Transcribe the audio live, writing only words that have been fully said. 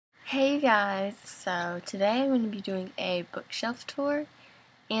Hey guys, so today I'm going to be doing a bookshelf tour,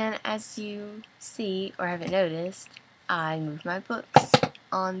 and as you see or haven't noticed, I moved my books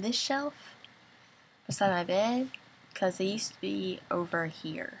on this shelf beside my bed because they used to be over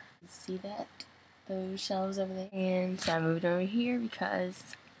here. See that? Those shelves over there? And so I moved over here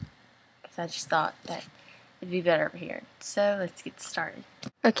because I just thought that it'd be better over here. So let's get started.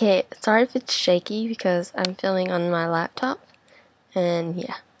 Okay, sorry if it's shaky because I'm filming on my laptop, and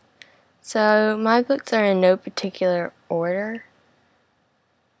yeah. So my books are in no particular order,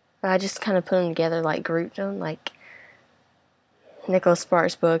 but I just kind of put them together, like grouped them, like Nicholas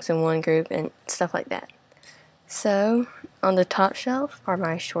Sparks books in one group and stuff like that. So on the top shelf are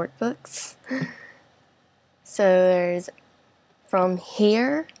my short books. So there's from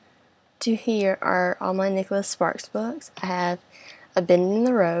here to here are all my Nicholas Sparks books. I have A Bend in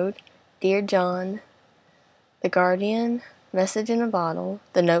the Road, Dear John, The Guardian, Message in a Bottle,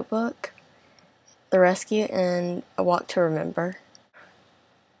 The Notebook, The Rescue, and A Walk to Remember.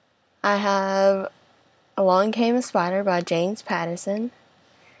 I have Along Came a Spider by James Patterson,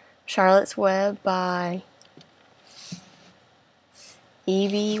 Charlotte's Web by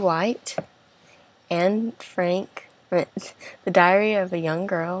E.B. White, Anne Frank, The Diary of a Young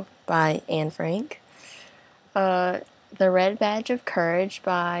Girl by Anne Frank, The Red Badge of Courage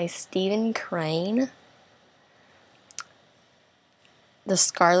by Stephen Crane, The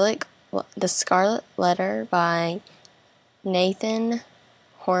Scarlet Letter by Nathan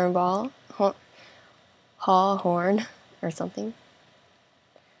Hawthorne or something.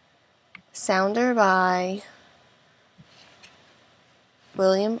 Sounder by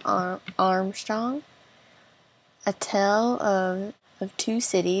William Armstrong. A Tale of Two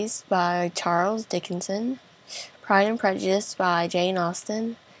Cities by Charles Dickinson. Pride and Prejudice by Jane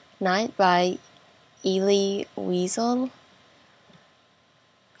Austen. Night by Elie Wiesel.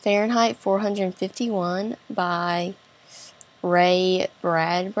 Fahrenheit 451 by Ray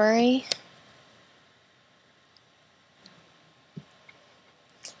Bradbury.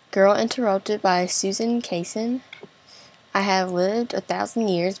 Girl Interrupted by Susan Kaysen. I Have Lived 1,000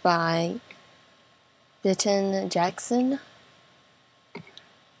 Years by Benton Jackson.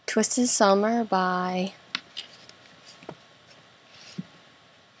 Twisted Summer by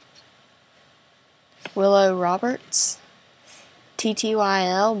Willow Roberts.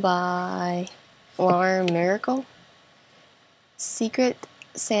 TTYL by Lauren Miracle. Secret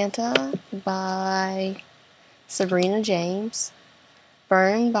Santa by Sabrina James.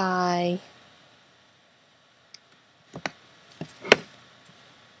 Burn by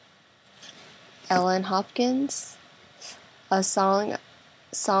Ellen Hopkins. A Song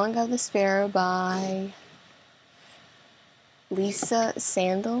of the Sparrow by Lisa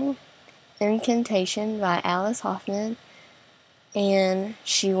Sandel. Incantation by Alice Hoffman. And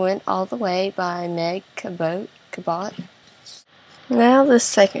She Went All the Way by Meg Cabot. Now the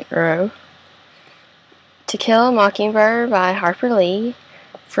second row. To Kill a Mockingbird by Harper Lee.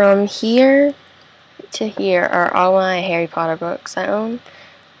 From here to here are all my Harry Potter books I own.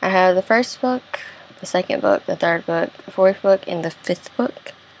 I have the first book, the second book, the third book, the fourth book, and the fifth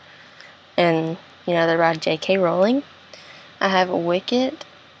book. And, they're by J.K. Rowling. I have Wicked,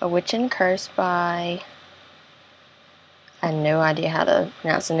 A Witch and Curse by... I have no idea how to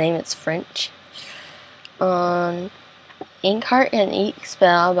pronounce the name, it's French. Inkheart and Ink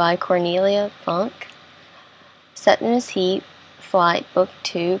Spell by Cornelia Funk. Septimus Heap, Flight, Book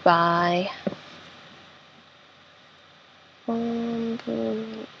 2 by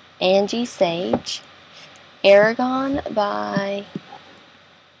Angie Sage. Aragon by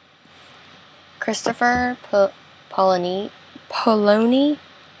Christopher Polony.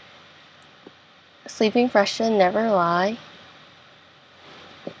 Sleeping Freshmen Never Lie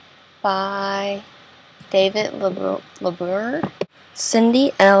by David LeBour.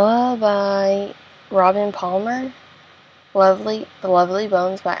 Cindy Ella by Robin Palmer. The Lovely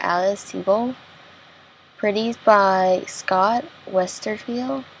Bones by Alice Sebold. Pretties by Scott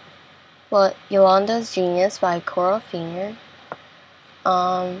Westerfield. Yolanda's Genius by Coral Feener.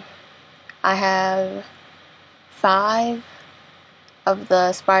 I have 5 of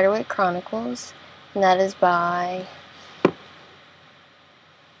the Spiderwick Chronicles, and that is by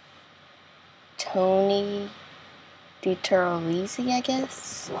Tony DiTerlizzi, I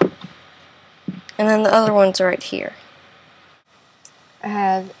guess. And then the other ones are right here. I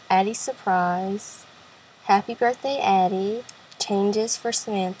have Addie's Surprise, Happy Birthday Addie, Changes for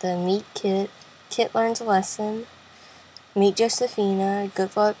Samantha, Meet Kit, Kit Learns a Lesson, Meet Josephina,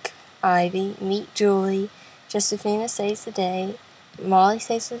 Good Luck Ivy, Meet Julie, Josephina Saves the Day, Molly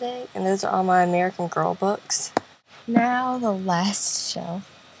Saves the Day, and those are all my American Girl books. Now the last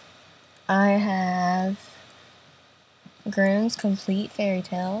shelf I have Grimm's Complete Fairy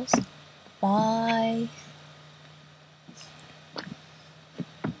Tales by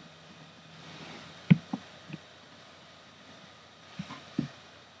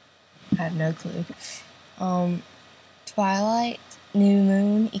I have no clue. Twilight, New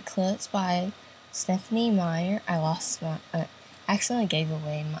Moon, Eclipse by Stephenie Meyer. I lost my, accidentally gave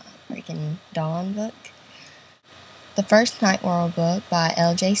away my freaking Dawn book. The First Night World book by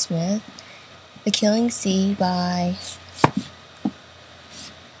L.J. Smith. The Killing Sea by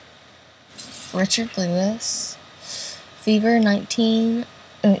Richard Lewis. Fever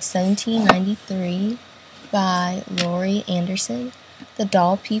 1793 by Laurie Anderson. The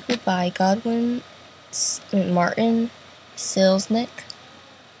Doll People by Godwin Martin Selznick.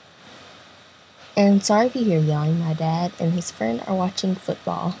 And sorry if you hear yelling, my dad and his friend are watching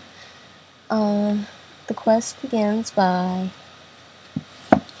football. The Quest Begins by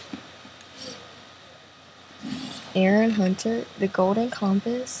Aaron Hunter. The Golden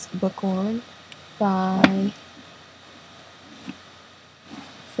Compass, Book 1 by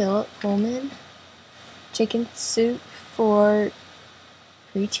Philip Pullman. Chicken Soup for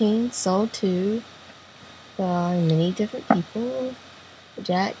Preteens, Sold 2 by many different people.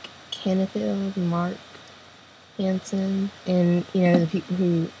 Jack Canfield, Mark Hansen, and the people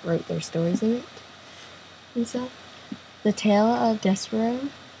who wrote their stories in it and stuff. The Tale of Despero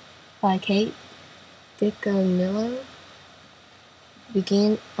by Kate DiCamillo.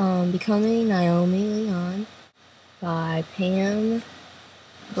 Becoming Naomi Leon by Pam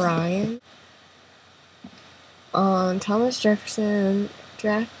Bryan. Thomas Jefferson,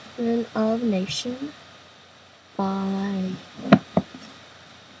 Draftman of Nation by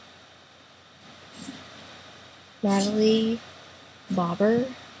Natalie Bobber.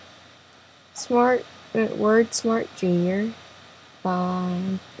 Word Smart Jr.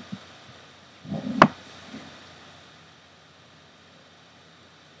 by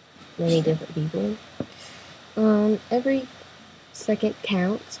many different people. Every Second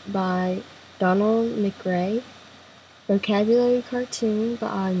Counts by Donald McRae. Vocabulary Cartoon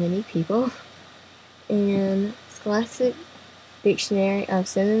by many people. And Scholastic Dictionary of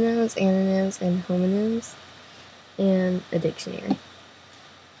Synonyms, Antonyms, and Homonyms, and a dictionary.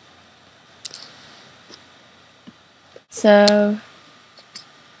 So,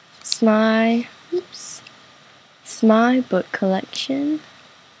 it's my book collection,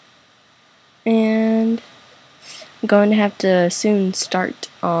 and I'm going to have to soon start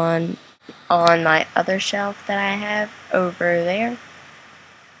on my other shelf that I have over there.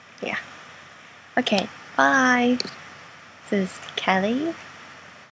 Yeah. Okay, bye. This is Kelly.